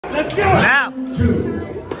Let's go. Now. 2.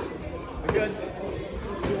 Good.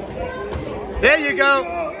 There you go.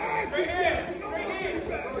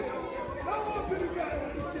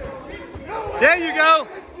 There you go.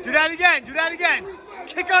 Do that again. Do that again.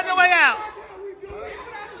 Kick on the way out.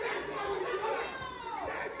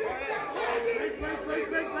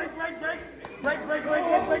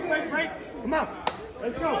 Break. Come on.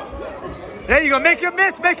 Let's go. There you go. Make him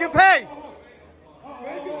miss. Make him pay.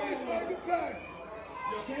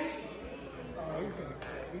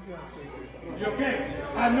 You okay?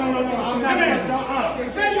 No. I'm not.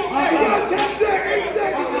 Say you okay. 10 seconds. 8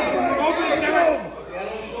 seconds.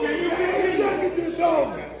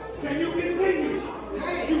 Can you continue?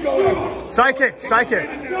 You go. Psychic.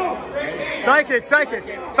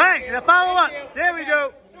 Bang! And a follow up. There we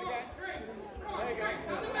go.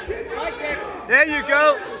 There you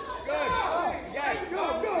go.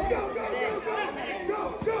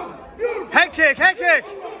 Head kick.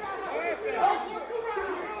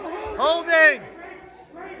 Holding.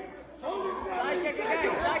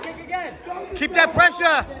 Side kick again. Keep that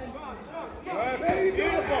pressure.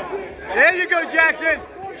 There you go, Jackson.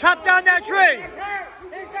 Chop down that tree.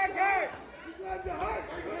 This guy's hurt.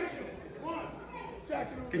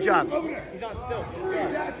 Good job. He's on still.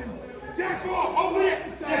 Jackson, over there.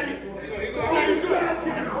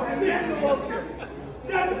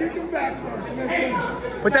 Kick him back first and then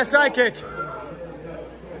finish. Put that side kick.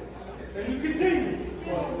 And you continue.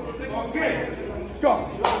 Okay. Go.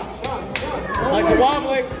 Like a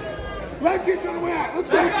wobbly. Right kicks on the way out. Let's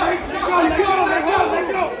go. Let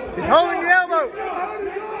go. He's holding the elbow.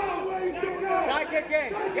 Side kick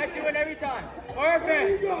in. Gets you in every time.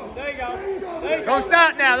 Perfect. There you go. Don't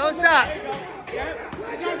stop now. Don't stop. Yep.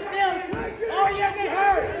 He's on stilts. Oh, yeah, they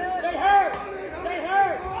hurt. They hurt. They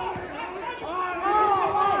hurt.